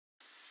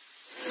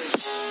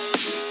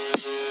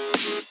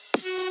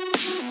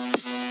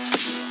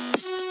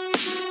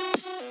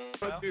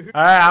Alright,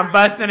 I'm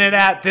busting it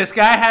out. This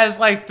guy has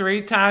like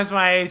 3 times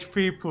my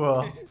HP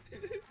pool.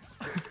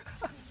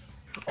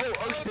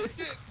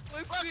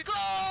 Let's go!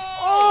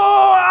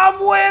 Oh, I'm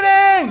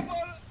winning!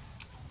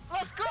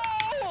 Let's go!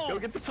 Go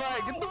get the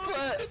plant, get the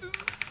plant.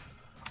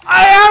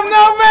 I have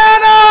no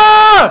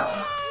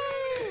mana!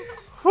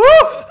 Woo!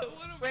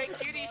 Wait,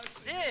 Cutie's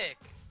sick.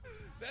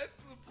 That's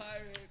the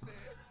pirate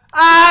there.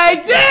 I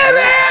did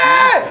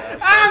it!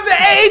 I'm the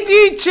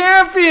AD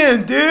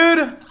champion,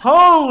 dude!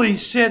 Holy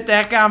shit,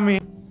 that got me.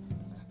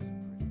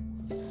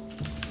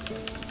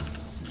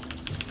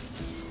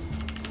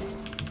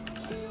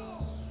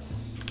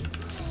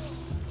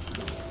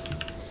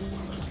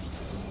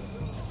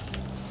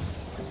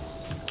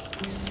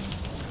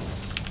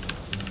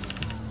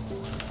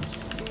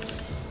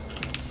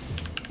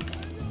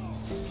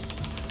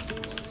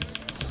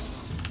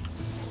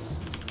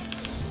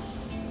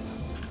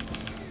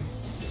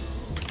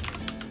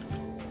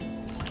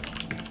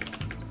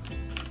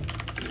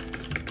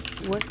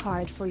 Work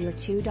hard for your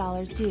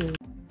 $2 due.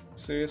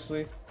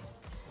 Seriously?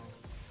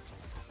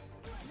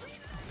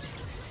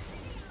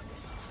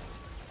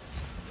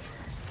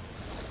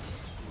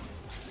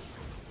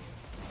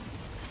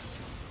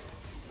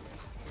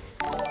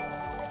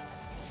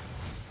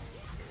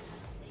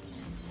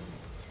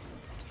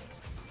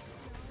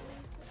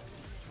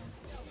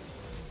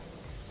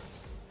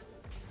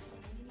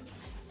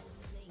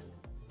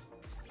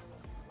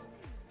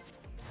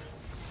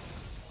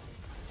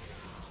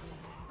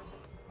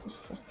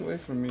 Fuck away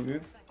from me,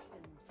 dude.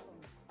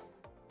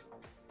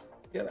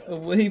 Get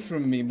away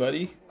from me,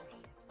 buddy.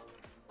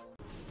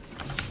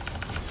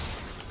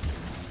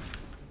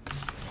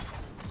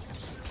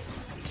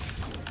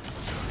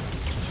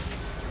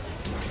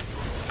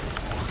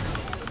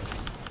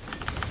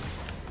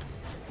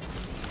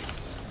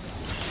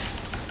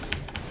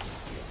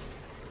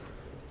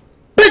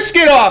 Bitch,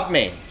 get off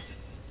me!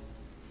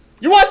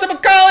 You want some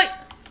Macaulay?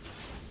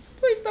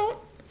 Please don't.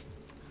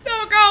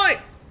 No,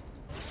 Macaulay!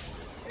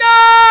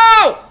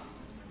 No!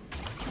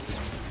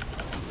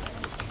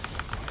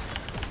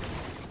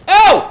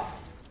 Oh!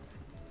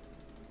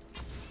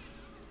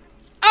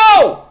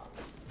 Oh!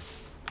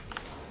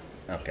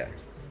 Okay.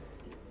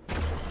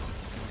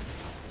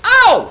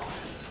 Oh!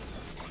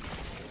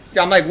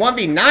 I'm like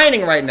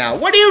 1v9ing right now.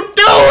 What are you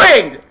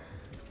doing?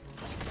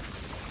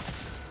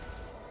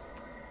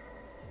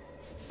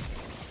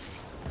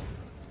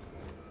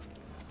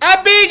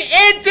 I'm being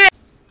inted!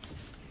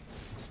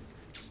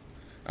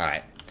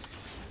 Alright.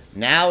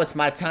 Now it's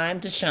my time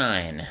to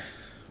shine.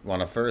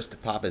 Want to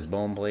first pop his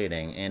bone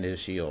plating and his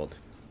shield.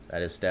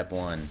 That is step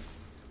 1.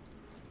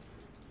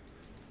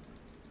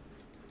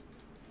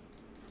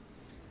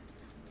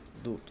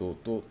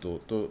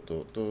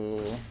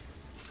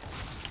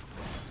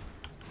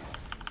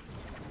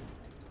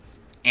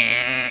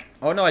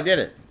 Oh no, I did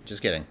it.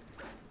 Just kidding.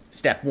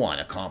 Step 1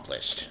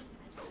 accomplished.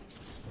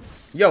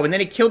 Yo, and then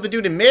he killed the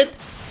dude in mid?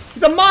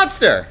 He's a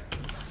monster!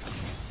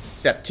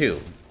 Step 2.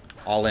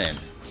 All in.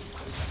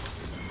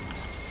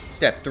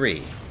 Step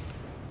 3.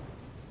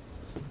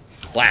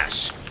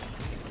 Flash.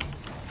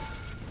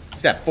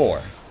 Step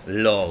 4.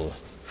 LOL.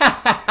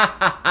 Ha ha ha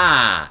ha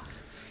ha!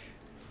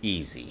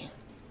 Easy.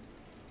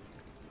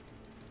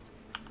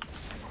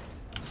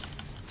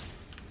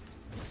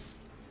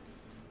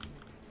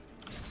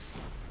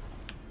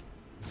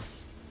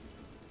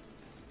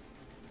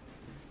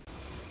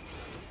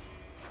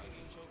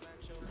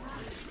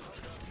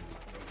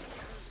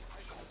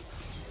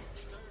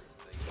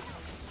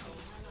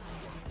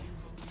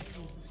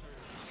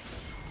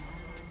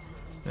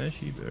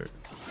 Shiphtur.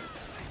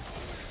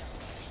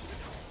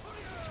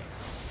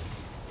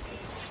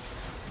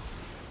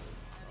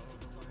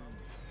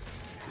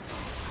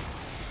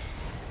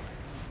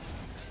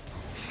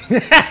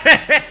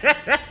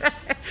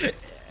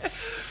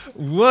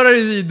 What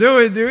is he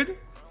doing, dude?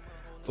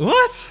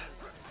 What?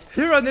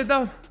 He ran it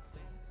down.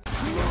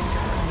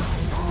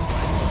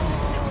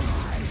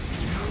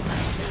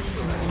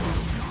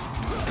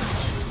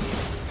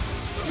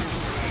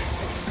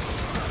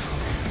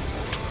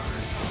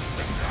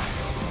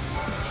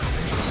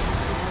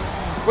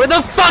 Where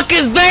the fuck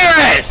is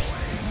Dyrus?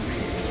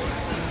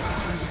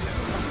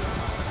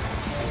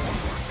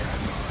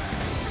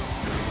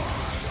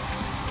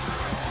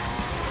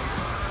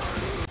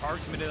 Hard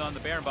committed on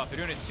the Baron buff. They're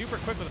doing it super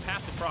quick with a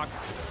passive proc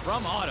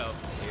from Auto.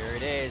 Here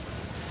it is.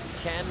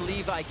 Can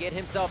Levi get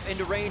himself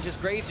into range? As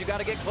Graves, you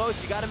gotta get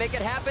close, you gotta make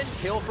it happen.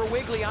 Kill for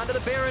Wiggly onto the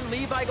Baron.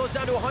 Levi goes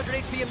down to 100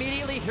 HP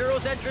immediately.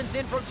 Hero's entrance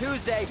in from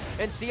Tuesday,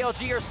 and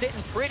CLG are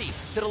sitting pretty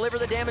to deliver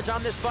the damage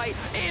on this fight.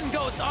 In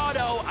goes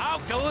Auto,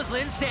 out goes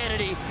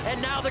Linsanity, and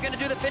now they're gonna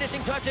do the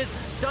finishing touches.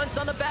 Stunts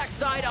on the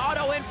backside,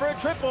 Auto in for a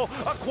triple,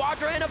 a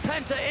quadra and a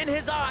penta in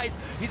his eyes.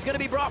 He's gonna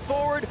be brought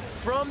forward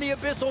from the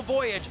Abyssal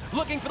Voyage.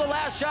 Looking for the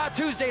last shot.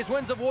 Tuesday's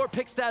Winds of War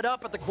picks that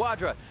up at the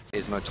quadra.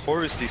 Is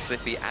notoriously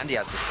slippy and he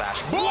has the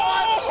sash.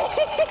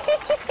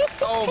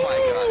 Oh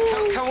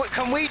my god.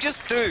 Can we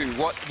just do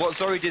what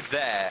Zori did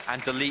there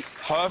and delete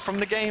her from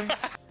the game?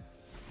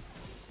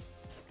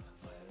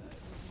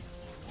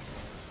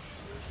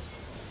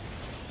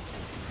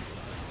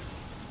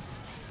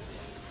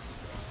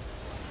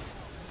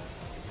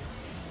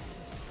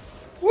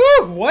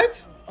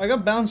 what? I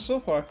got bounced so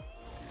far.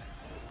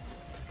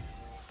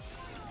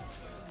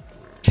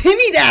 Give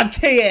me that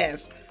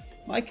KS!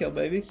 My kill,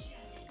 baby.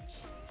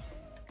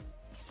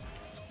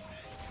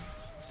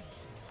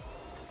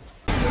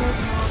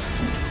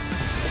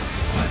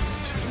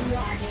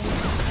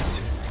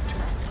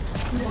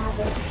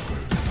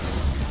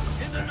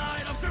 In the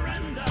night of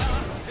surrender,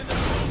 in the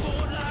cold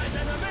moonlight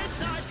and the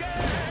midnight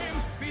game,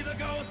 be the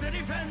ghost and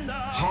defender,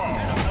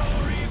 and the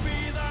glory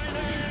be thy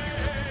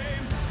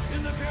name.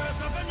 In the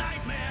curse of a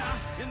nightmare,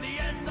 in the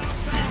end of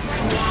time,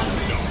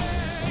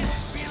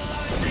 be the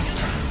lightning and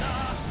thunder,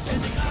 in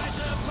the night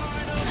the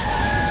final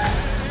flame.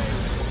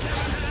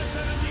 7 heads,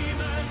 7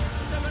 demons,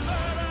 7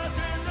 murders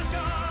in the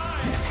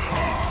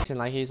sky. Seems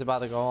like he's about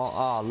to go.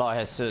 Oh Lord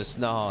Jesus,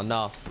 no,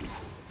 no.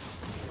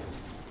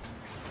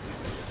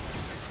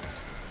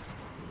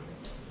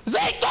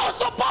 Zeke,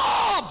 those are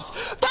bombs!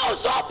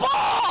 Those are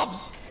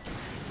bombs!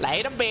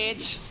 Later,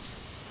 bitch.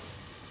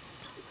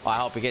 Oh, I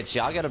hope he gets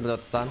you. I'll get him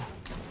this time.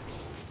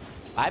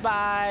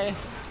 Bye-bye,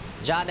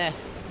 Johnny.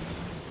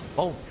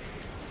 Oh.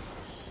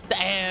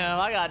 Damn,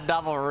 I got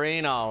double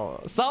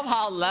Reno.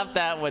 Somehow left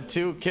that with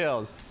 2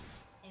 kills.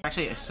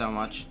 Actually, it's so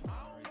much.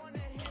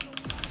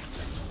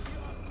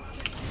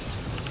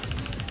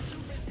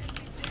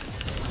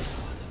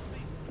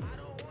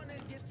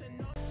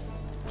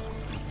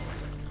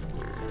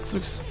 This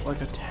looks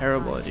like a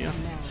terrible idea.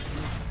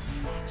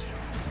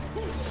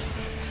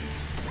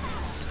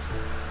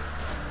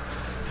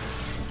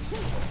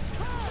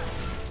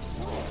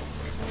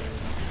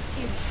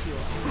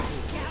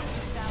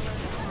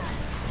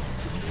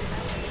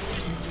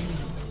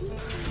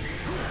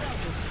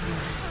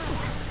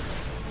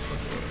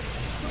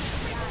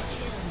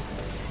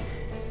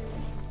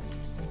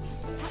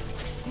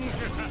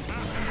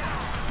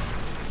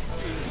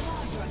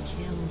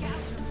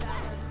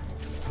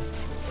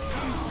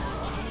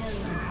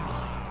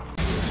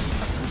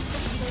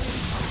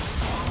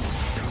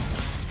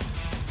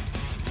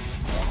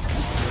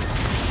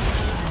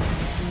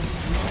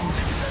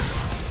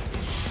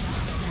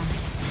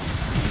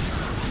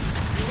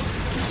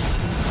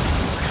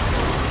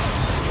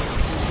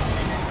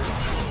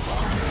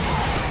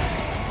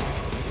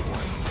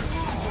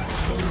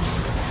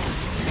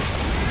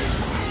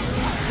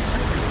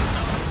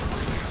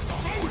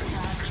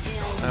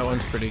 That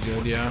one's pretty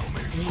good, yeah.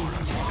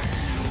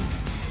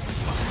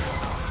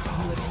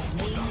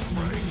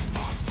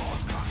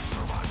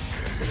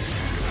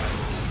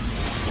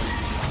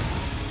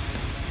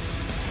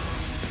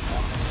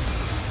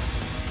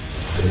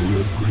 They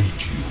will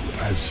greet you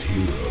as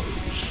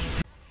heroes.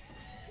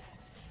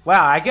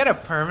 Wow, I get a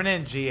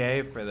permanent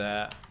GA for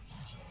that.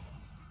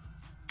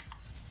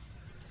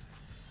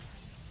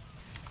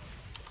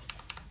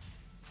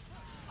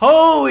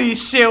 Holy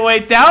shit,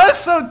 wait, that was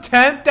some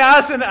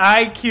 10,000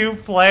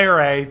 IQ play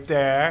right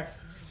there.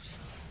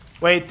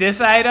 Wait,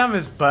 this item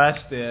is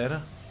busted.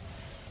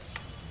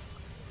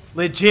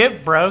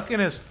 Legit broken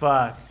as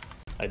fuck.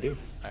 I do.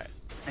 Alright.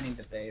 I need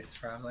the base,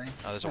 probably.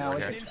 Oh, there's a ward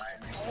here.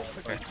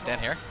 Okay,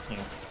 stand here. Yeah.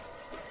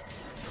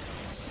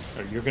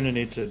 You're gonna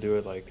need to do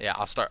it like... Yeah,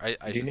 I'll start. I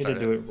you should need start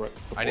to do it right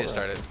I need to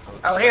before start it. us.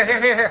 Oh, here.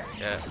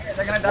 Yeah. Here,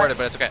 they're gonna die. Warded,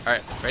 but it's okay.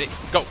 Alright, ready?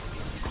 Go!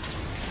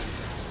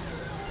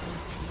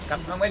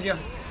 I'm with you.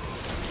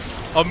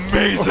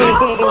 Amazing!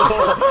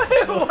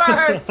 It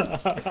worked!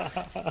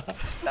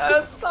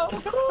 That's so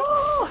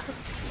cool!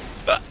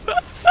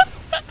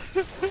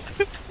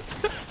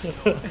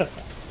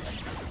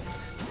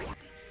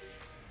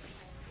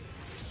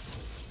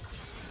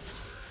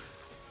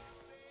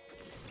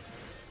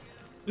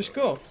 Just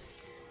go.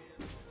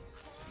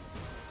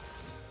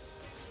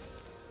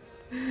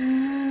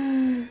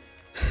 I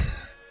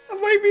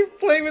might be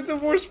playing with the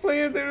worst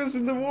player there is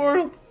in the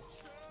world.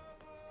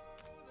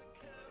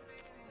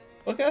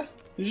 Okay,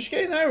 you're just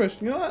getting Irish.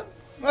 You know what?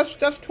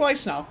 That's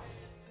twice now.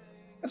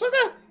 That's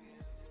okay.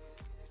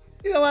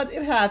 You know what?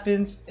 It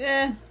happens.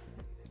 Eh.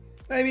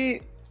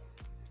 Maybe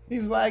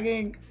he's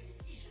lagging.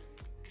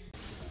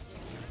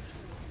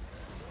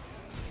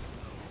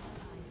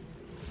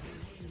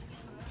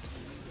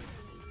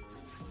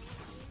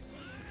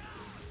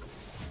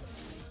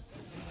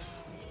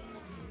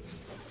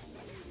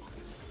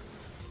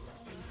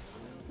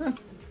 Huh.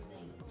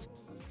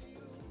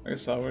 I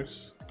guess that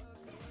works.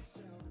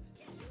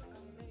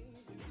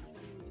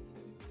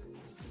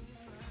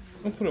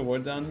 I'll put a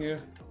ward down here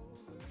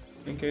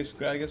in case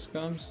Gragas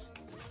comes.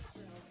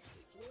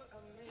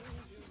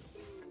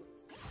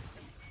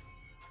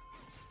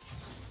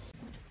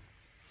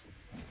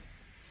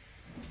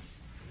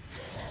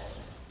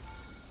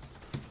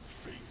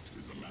 Fate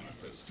is a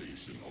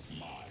manifestation of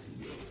my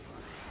will.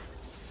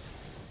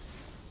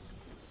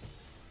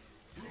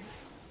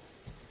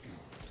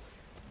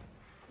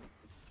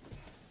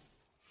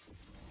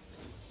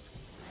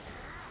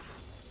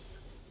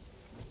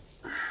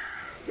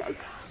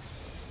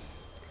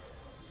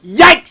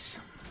 Yikes!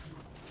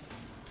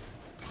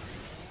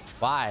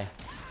 Why?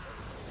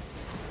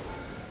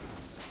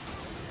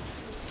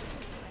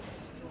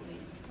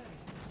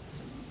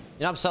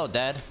 You know I'm so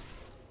dead.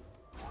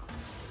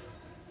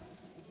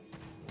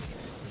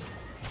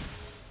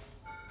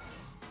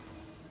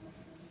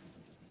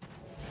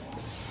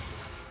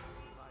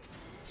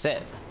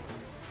 Sit.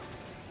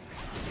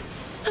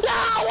 No!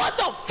 What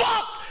the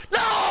fuck?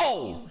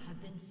 No!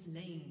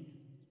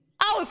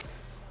 I was.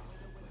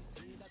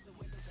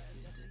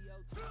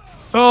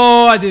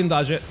 Oh, I didn't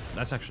dodge it.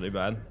 That's actually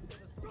bad.